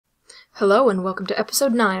Hello and welcome to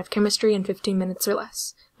episode 9 of Chemistry in 15 Minutes or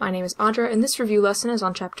Less. My name is Audra and this review lesson is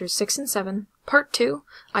on chapters 6 and 7, part 2,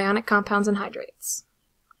 Ionic Compounds and Hydrates.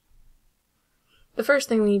 The first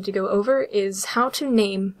thing we need to go over is how to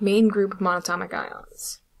name main group monatomic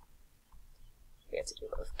ions. We have to do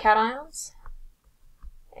both cations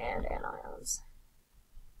and anions.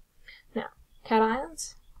 Now,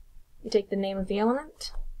 cations, you take the name of the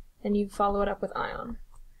element and you follow it up with ion.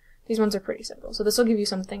 These ones are pretty simple, so this will give you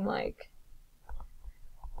something like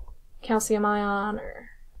calcium ion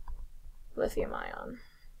or lithium ion.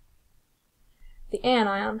 The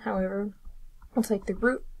anion, however, will take the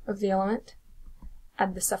root of the element,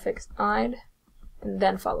 add the suffix "ide", and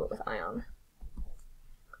then follow it with ion.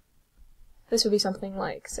 This would be something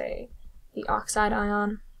like, say, the oxide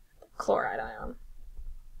ion, the chloride ion.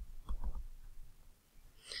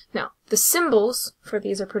 Now, the symbols for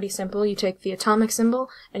these are pretty simple. You take the atomic symbol,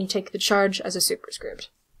 and you take the charge as a superscript.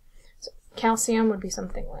 So, calcium would be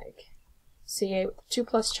something like Ca with a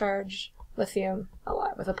 2+ charge, lithium, Li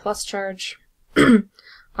with a plus charge,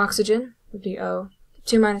 oxygen would be O,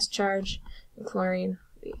 2- charge, and chlorine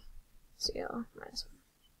would be Cl-.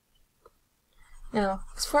 Now,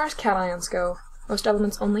 as far as cations go, most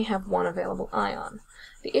elements only have one available ion.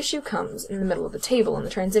 The issue comes in the middle of the table in the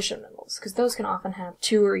transition metals, because those can often have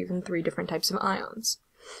 2 or even 3 different types of ions.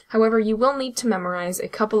 However, you will need to memorize a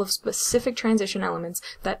couple of specific transition elements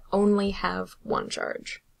that only have one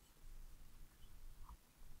charge.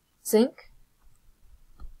 Zinc,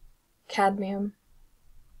 cadmium,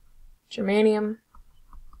 germanium,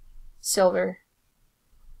 silver,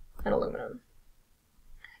 and aluminum.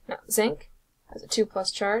 Now, zinc has a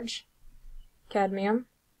 2+ charge. Cadmium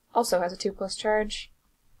also has a 2+ charge.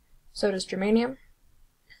 So does germanium.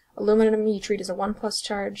 Aluminum you treat as a 1+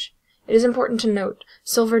 charge. It is important to note,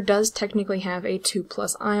 silver does technically have a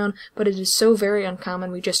 2+ ion, but it is so very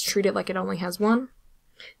uncommon we just treat it like it only has one.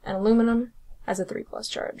 And aluminum has a 3+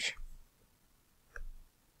 charge.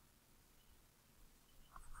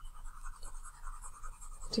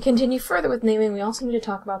 To continue further with naming, we also need to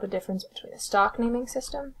talk about the difference between a stock naming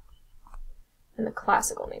system and the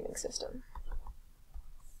classical naming system.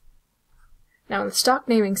 Now, in the stock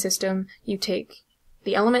naming system, you take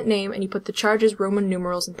the element name and you put the charges, Roman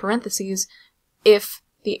numerals, in parentheses if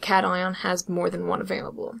the cation has more than one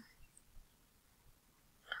available.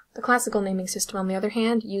 The classical naming system, on the other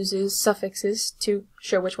hand, uses suffixes to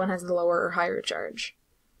show which one has the lower or higher charge.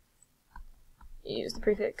 You use the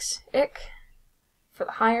prefix "ic" for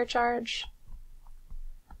the higher charge,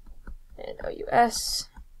 and "ous"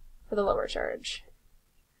 for the lower charge.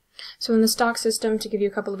 So in the stock system, to give you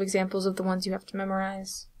a couple of examples of the ones you have to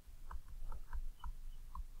memorize: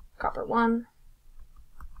 copper 1,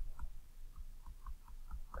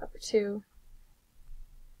 copper 2,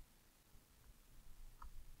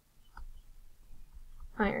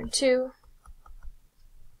 iron 2,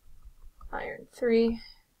 iron 3,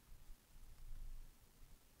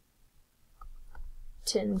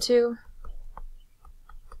 tin 2,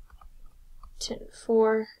 tin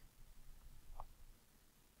 4,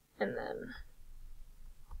 and then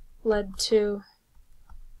lead 2,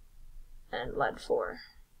 and lead 4.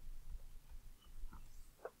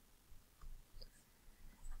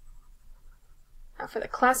 Now for the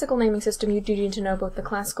classical naming system, you do need to know both the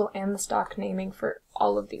classical and the stock naming for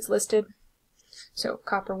all of these listed. So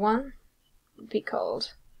copper 1 would be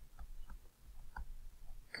called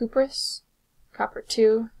cuprous, copper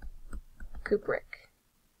 2, cupric.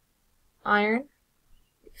 Iron,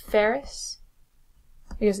 ferrous,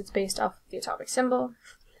 because it's based off of the atomic symbol,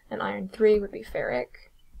 and iron 3 would be ferric.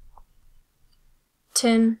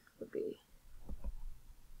 Tin would be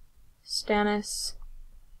stannous,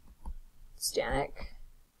 stannic,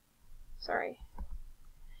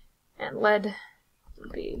 and lead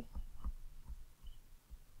would be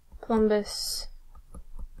plumbous,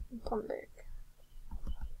 and plumbic.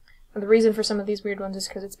 And the reason for some of these weird ones is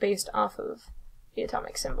because it's based off of the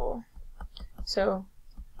atomic symbol. So,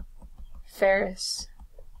 ferrous,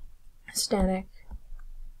 stannic,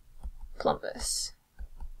 plumbous.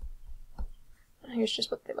 Here's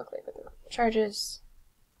just what they look like with the charges.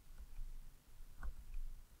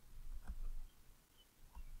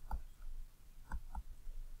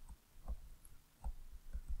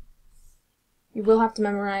 You will have to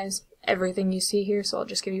memorize everything you see here, so I'll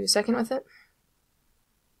just give you a second with it.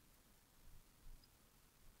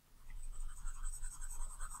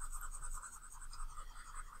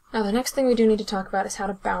 Now the next thing we do need to talk about is how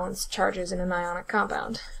to balance charges in an ionic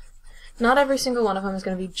compound. Not every single one of them is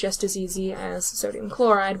going to be just as easy as sodium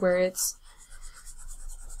chloride, where it's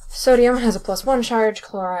Sodium has a +1 charge,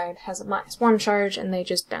 chloride has a -1 charge, and they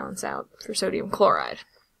just balance out for sodium chloride.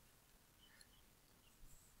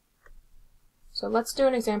 So let's do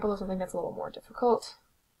an example of something that's a little more difficult.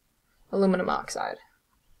 Aluminum oxide.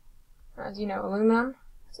 As you know, aluminum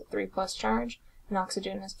has a 3+ charge, and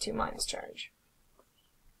oxygen has a 2- charge.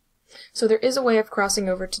 So there is a way of crossing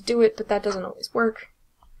over to do it, but that doesn't always work.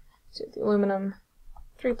 So the aluminum,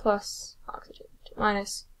 3+, oxygen,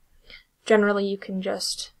 2-. Generally, you can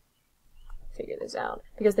just figure this out,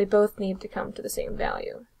 because they both need to come to the same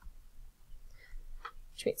value.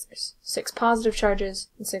 Which means there's 6 positive charges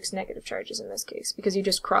and 6 negative charges in this case, because you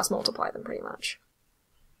just cross-multiply them pretty much.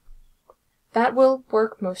 That will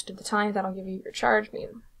work most of the time. That'll give you your charge,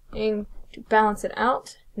 meaning to balance it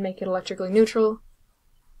out and make it electrically neutral,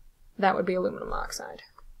 that would be aluminum oxide.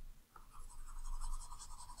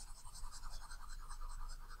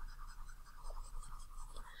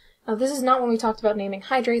 Now this is not when we talked about naming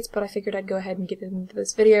hydrates, but I figured I'd go ahead and get it into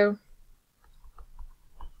this video.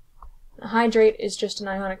 A hydrate is just an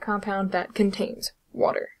ionic compound that contains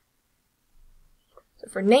water. So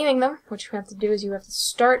for naming them, what you have to do is you have to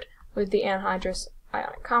start with the anhydrous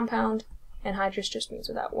ionic compound. Anhydrous just means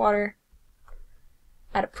without water.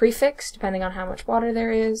 Add a prefix, depending on how much water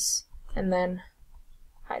there is, and then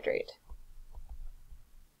hydrate.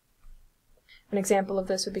 An example of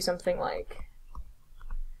this would be something like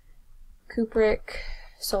cupric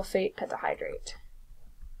sulfate pentahydrate.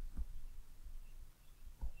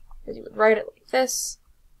 Because you would write it like this.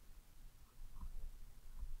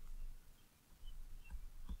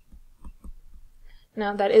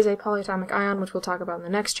 Now that is a polyatomic ion, which we'll talk about in the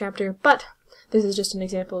next chapter, but this is just an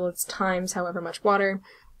example. It's times however much water,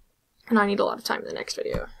 and I need a lot of time in the next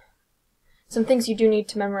video. Some things you do need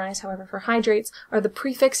to memorize, however, for hydrates are the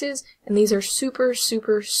prefixes, and these are super,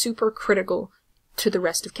 super, super critical to the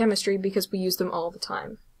rest of chemistry because we use them all the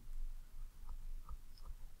time.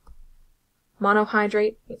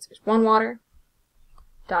 Monohydrate means there's 1 water,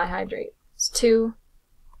 dihydrate is 2,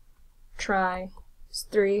 tri is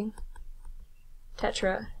 3,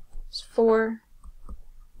 tetra is 4,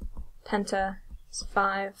 penta is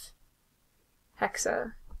 5,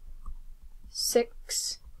 hexa is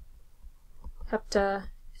 6, hepta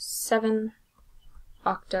is 7,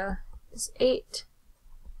 octa is 8,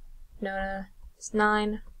 nona is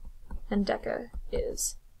 9, and deca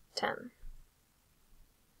is 10.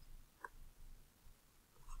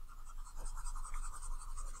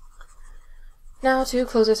 Now, to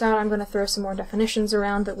close this out, I'm going to throw some more definitions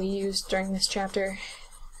around that we used during this chapter.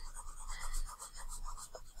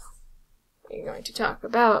 We're going to talk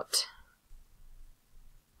about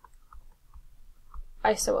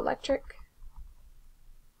isoelectric,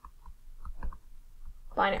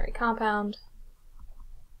 binary compound,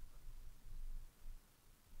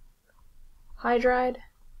 hydride,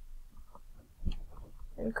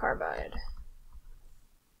 and carbide.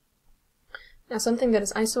 Now, something that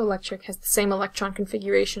is isoelectric has the same electron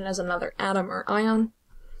configuration as another atom or ion.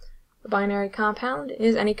 A binary compound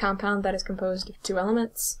is any compound that is composed of 2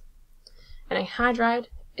 elements. And a hydride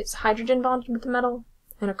is hydrogen bonded with a metal,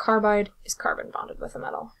 and a carbide is carbon bonded with a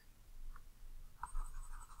metal.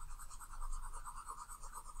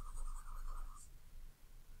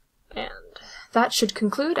 And that should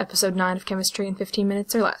conclude episode 9 of Chemistry in 15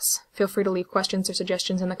 minutes or less. Feel free to leave questions or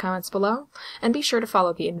suggestions in the comments below, and be sure to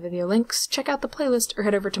follow the in-video links, check out the playlist, or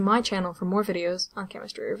head over to my channel for more videos on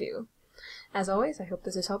chemistry review. As always, I hope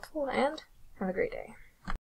this is helpful, and have a great day.